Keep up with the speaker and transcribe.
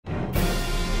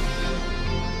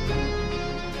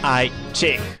Alright,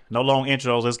 check. No long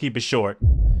intros, let's keep it short.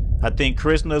 I think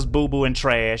Krishna's boo-boo and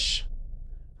trash.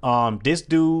 This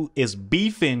dude is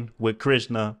beefing with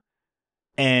Krishna.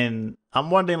 And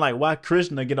I'm wondering like why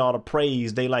Krishna get all the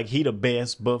praise. They like he the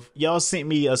best. But y'all sent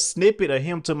me a snippet of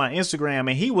him to my Instagram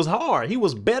and he was hard. He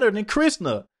was better than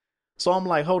Krishna. So I'm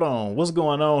like, hold on, what's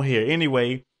going on here?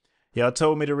 Anyway, y'all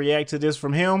told me to react to this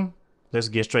from him. Let's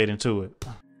get straight into it.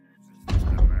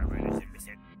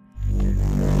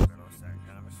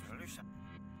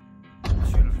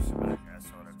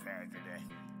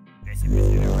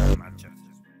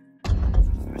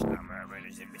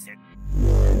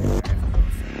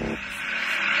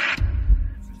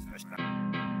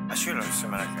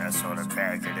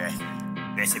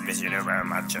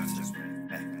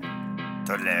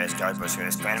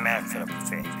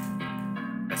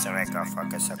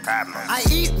 I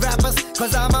eat rappers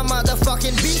cause I'm a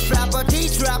motherfucking beat rapper.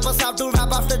 Teach rappers how to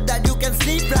rap, after that you can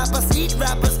sleep. Rappers eat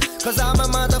rappers cause I'm a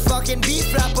motherfucking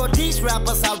beat rapper. Teach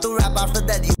rappers how to rap, after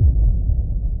that you...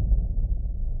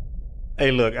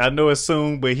 Hey, look, I know it's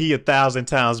soon, but he 1,000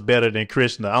 times better than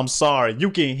Krishna. I'm sorry. You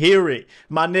can hear it.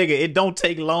 My nigga, it don't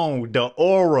take long. The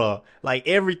aura, like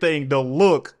everything, the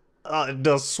look,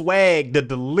 the swag, the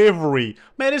delivery.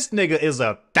 Man, this nigga is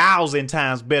 1,000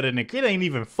 times better than... It ain't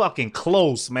even fucking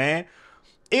close, man.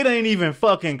 It ain't even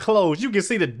fucking close. You can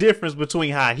see the difference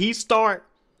between how he start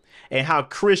and how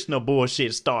Krishna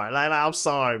bullshit start. Like, I'm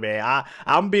sorry, man.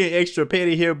 I'm being extra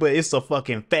petty here, but it's a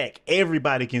fucking fact.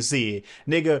 Everybody can see it.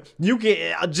 Nigga, you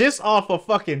can, just off of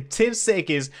fucking 10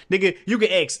 seconds, nigga, you can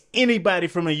ask anybody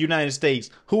from the United States,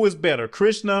 who is better,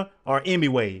 Krishna or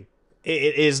EMIWAY?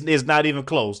 It's not even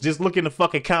close. Just look in the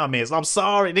fucking comments. I'm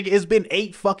sorry, nigga. It's been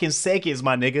 8 fucking seconds,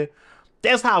 my nigga.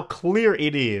 That's how clear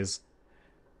it is.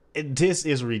 This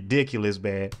is ridiculous,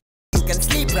 man. You can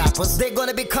sleep rappers, they're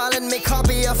gonna be calling me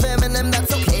copy of Eminem,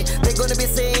 that's okay. They're gonna be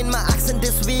saying my accent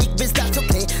this week, bitch, that's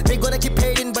okay. They're gonna keep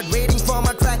hating but waiting for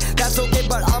my track, that's okay.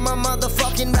 But I'm a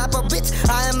motherfucking rapper, bitch,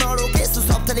 I am not okay. So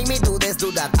stop telling me do this,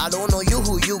 do that. I don't know you,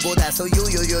 who you go that. So you.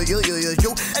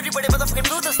 Everybody motherfucking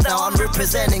do this now. I'm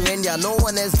representing India, no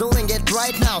one is doing it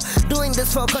right now. Doing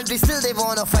this for country, still they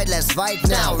wanna fight, let's fight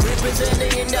now.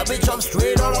 Representing India, bitch, I'm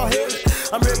straight on a hill.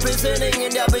 I'm representing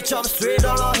India, bitch, I'm straight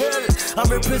on a hill. I'm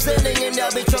representing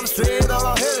India, bitch, I'm straight on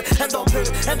a hill. And don't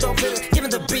feel, give me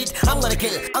the beat. I'm gonna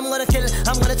kill, I'm gonna chill.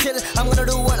 I'm gonna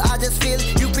do what I just feel.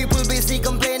 You people busy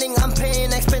complaining, I'm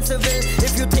paying expensive bill.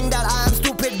 If you think that I am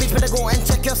stupid, bitch, better go and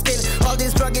check your skill. All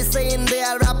these druggies saying they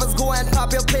are rappers, go and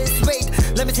pop your place. Wait,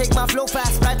 let me take my flow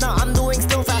fast. Right now I'm doing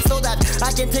so fast so that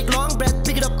I can take long breath.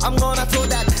 Pick it up, I'm gonna throw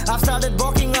that. I've started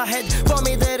walking ahead, for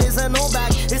me there is a no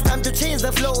back. It's time to change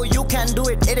the flow, you can do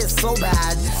it, it is so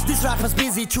bad. These rappers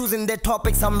busy choosing their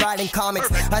topics, I'm writing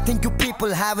comics. I think you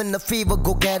people having the fever,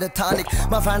 go get a tonic.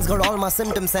 My fans got all my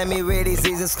symptoms, EMIWAY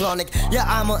disease is chronic. Yeah,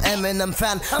 I'm a Eminem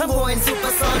fan, I'm going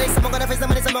supersonic. Someone gonna face the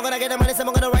money, someone gonna get the money,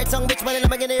 someone gonna write song, bitch, money in the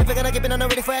beginning. If you're gonna keep it on the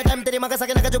ready for a time, तेरी माँ का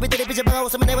सके ना जो भी तेरे पीछे भागा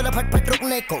उसमें नहीं बोला फट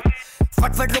रुकने को,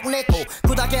 फट रुकने को।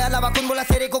 खुदा के अलावा कौन बोला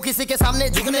तेरे को किसी के सामने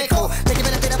झुकने को? लेकिन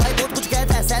मैंने तेरा भाई बहुत कुछ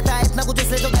कहता है, सहता है इतना कुछ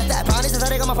इसलिए तो कहता है पानी से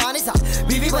सारेगा मफानी सा,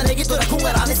 बीवी बनेगी तो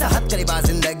रखूंगा रानी सा। हद करीबा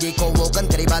जिंदगी को वो गन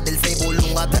करीबा दिल से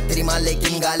बोलूंगा धत तेरी माँ,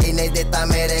 लेकिन गाली नहीं देता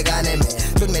मेरे गाने में।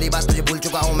 सुन मेरी बात तुझे भूल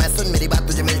चुका हूँ मैं, सुन मेरी बात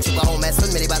तुझे मिल चुका हूँ मैं, सुन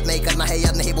मेरी बात नहीं करना है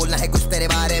याद नहीं बोलना है कुछ तेरे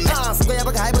बारे में। सबको यहाँ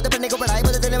पर खाए बोते पढ़ने को पढ़ाई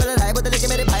बोते देने वाले ढाई बोते, लेके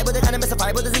मेरे भाई बोते खाने में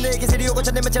सफाई बोते, जिंदगी की सीढ़ियों को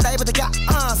चढ़ने में चढ़ाई बोते। क्या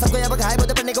सबको यहाँ पर खाए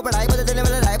बोते पढ़ने को पढ़ाई बोते देने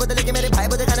वाले ढाई बोते, लेके मेरे भाई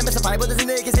बोते खाने में सफाई बोते,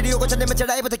 जिंदगी की सीढ़ियों को चढ़ने में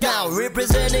चढ़ाई बोते। क्या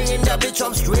representing India, bitch,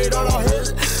 I'm straight on a hill.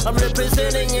 I'm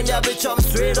representing India, bitch, I'm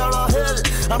straight on a hill.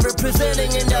 I'm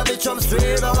representing India, bitch, I'm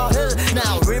straight on a hill.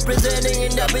 Now representing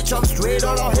India, bitch, I'm straight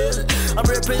on a hill. I'm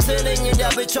representing India,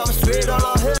 bitch, I'm straight on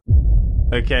a hill.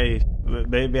 Okay,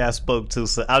 maybe I spoke too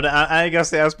soon. I ain't gonna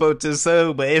say I spoke too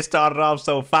soon, but it started off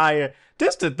so fire.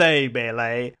 This the thing, man.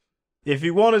 Like, if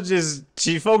you want to just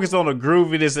focus on the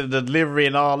grooviness and the delivery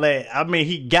and all that, I mean,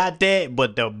 he got that,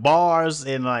 but the bars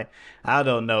and like, I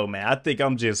don't know, man. I think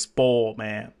I'm just spoiled,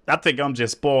 man. I think I'm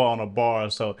just spoiled on the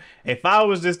bars. So if I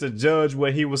was just to judge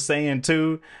what he was saying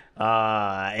too,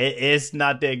 it's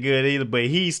not that good either, but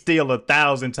he's still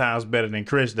 1,000 times better than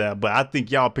Krishna. But I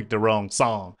think y'all picked the wrong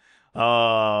song.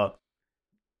 I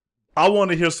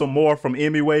want to hear some more from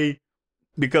EMIWAY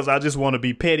because I just want to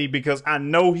be petty because I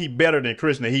know he better than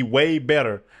Krishna. He way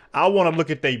better. I want to look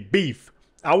at they beef.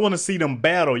 I want to see them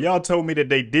battle. Y'all told me that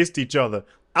they dissed each other.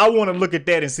 I want to look at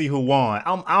that and see who won.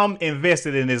 I'm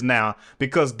invested in this now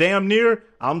because damn near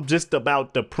I'm just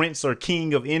about the prince or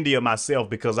king of India myself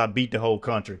because I beat the whole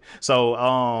country. So,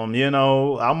 you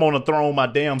know, I'm on the throne my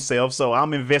damn self. So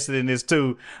I'm invested in this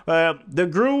too. The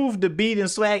groove, the beat and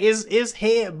swag is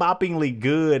head boppingly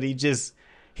good.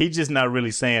 he just not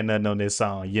really saying nothing on this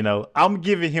song, you know. I'm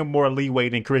giving him more leeway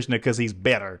than Krishna because he's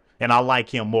better and I like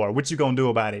him more. What you gonna do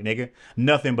about it, nigga?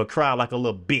 Nothing but cry like a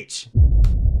little bitch.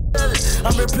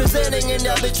 I'm representing in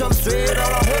that bitch, I'm straight on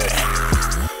a hood.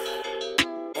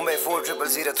 Mumbai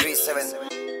 40037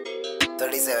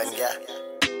 37 क्या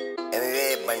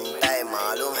EMIWAY बनता है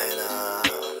मालूम है ना.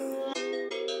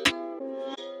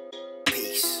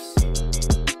 Peace.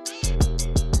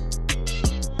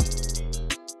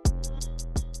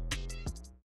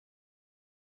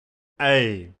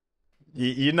 Hey,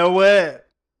 you know what?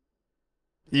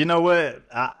 You know what?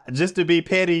 Just to be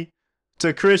petty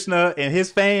to Krishna and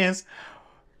his fans,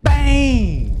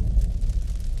 bang!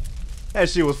 That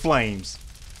shit was flames.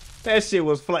 That shit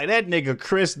was flame. That nigga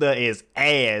Krishna is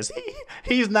ass.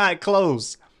 He's not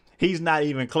close. He's not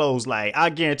even close. Like, I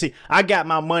guarantee, I got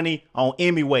my money on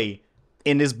EMIWAY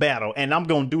in this battle, and I'm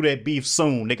gonna do that beef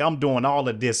soon, nigga. I'm doing all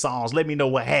of this songs. Let me know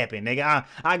what happened, nigga.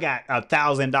 I got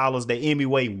 $1,000 that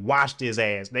EMIWAY washed his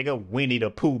ass, nigga. Winnie the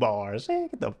Pooh bars. Hey,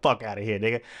 get the fuck out of here,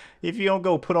 nigga. If you don't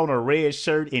go put on a red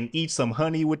shirt and eat some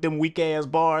honey with them weak ass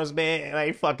bars, man,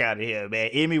 like, fuck out of here, man.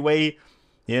 EMIWAY,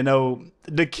 you know,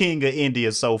 the king of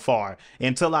India so far.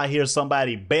 Until I hear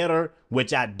somebody better,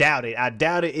 which I doubt it. I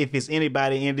doubt it if it's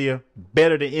anybody in India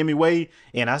better than EMIWAY.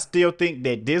 And I still think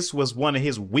that this was one of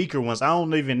his weaker ones. I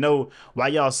don't even know why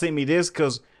y'all sent me this,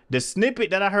 because the snippet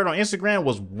that I heard on Instagram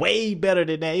was way better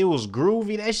than that. It was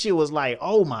groovy. That shit was like,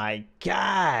 oh my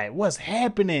God, what's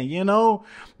happening, you know?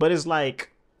 But it's like,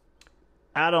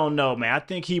 I don't know, man. I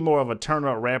think he more of a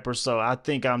turn-up rapper, so I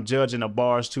think I'm judging the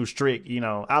bars too strict. You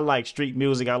know, I like street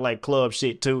music. I like club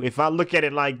shit, too. If I look at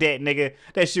it like that, nigga,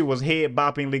 that shit was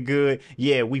head-boppingly good.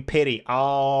 Yeah, we petty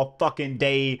all fucking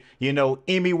day. You know,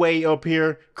 EMIWAY up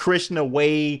here, Krishna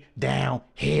way down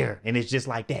here. And it's just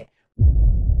like that.